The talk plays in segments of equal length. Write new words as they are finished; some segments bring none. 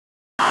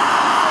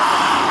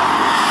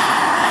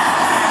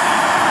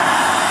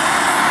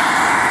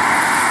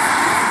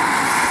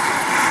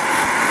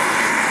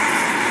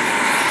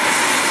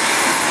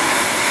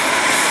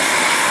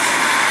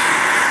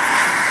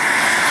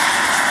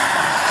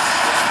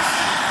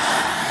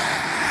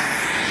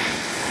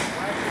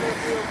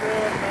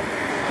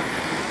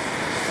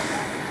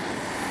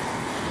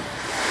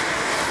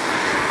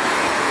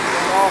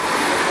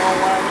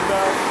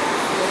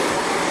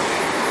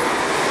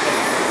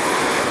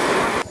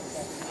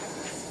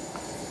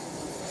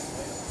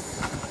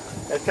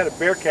That's kind of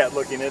Bearcat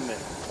looking, isn't it?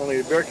 Only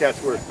the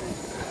Bearcats were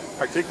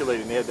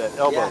articulating. They had that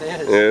elbow. Yeah,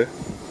 it is. Yeah.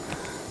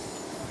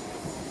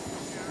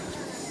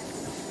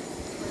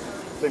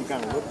 Same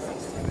kind of look.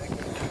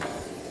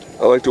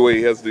 I like the way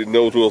he has the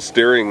nose wheel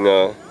steering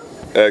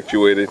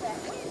actuated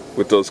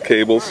with those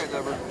cables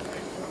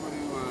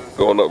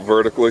going up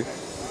vertically. So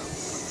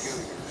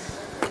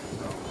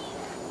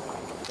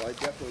I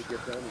definitely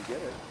get down and get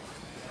it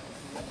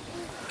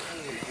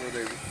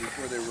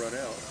before they run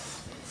out.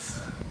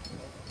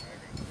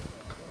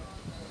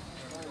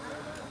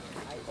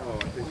 Oh, I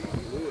think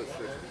Lewis is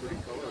pretty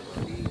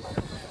colorful.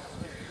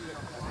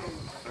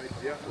 I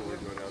definitely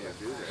go down and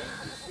do that.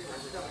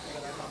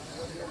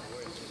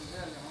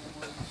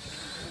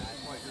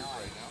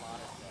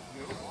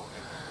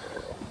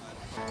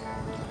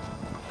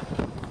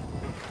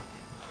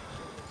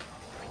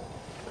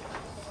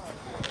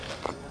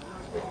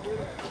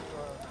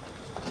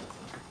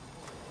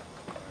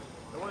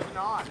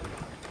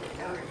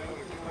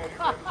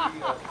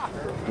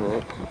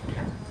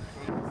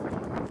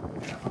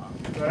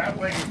 So that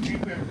way you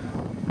keep it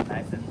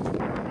nice and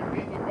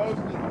keep the post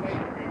in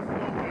place for your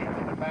fuel weights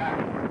in the back.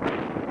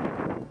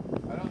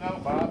 I don't know,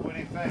 Bob, what do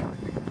you think?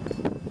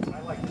 I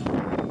like it.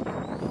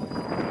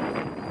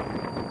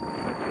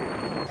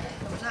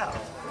 Comes out.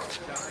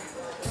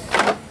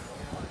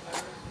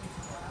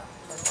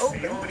 Oh,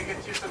 you want me to get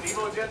you some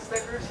Evo Jet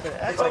stickers?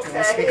 That's like it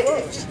must be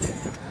closed.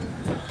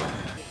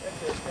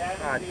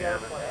 God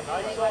damn it. I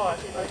saw it.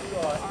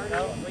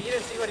 No, well, you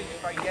didn't see what he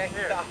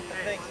yanked off the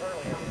things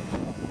earlier.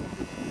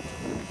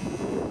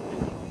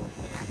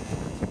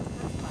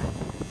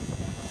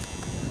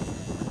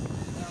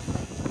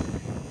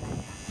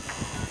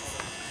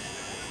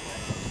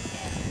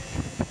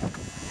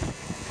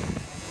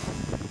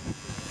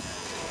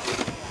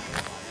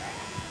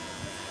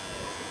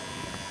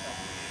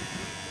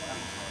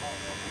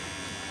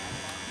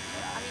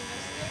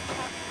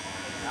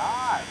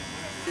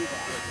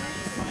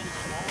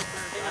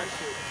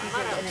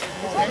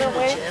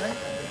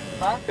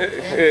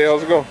 Hey,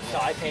 how's it going? No,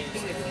 I painted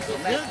it.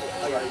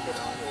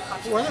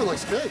 The weather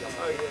looks good.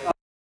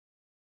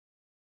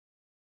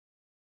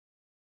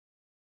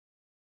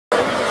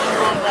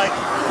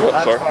 What,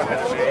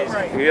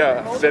 sorry?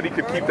 Yeah, said he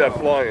could keep that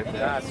flying.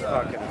 That's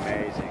fucking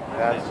amazing.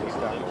 That's just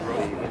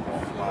unbelievable.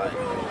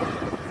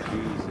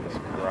 Jesus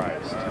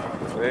Christ.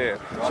 Man.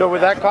 So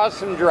would that cause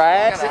some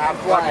drag? Have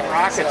fucking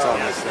rockets on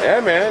this thing. Yeah,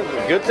 man.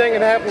 Good thing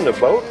it happened to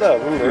both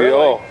of them.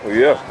 Oh,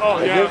 yeah.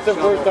 Is this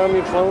the first time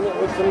you've flown it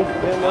with some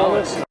on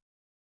this?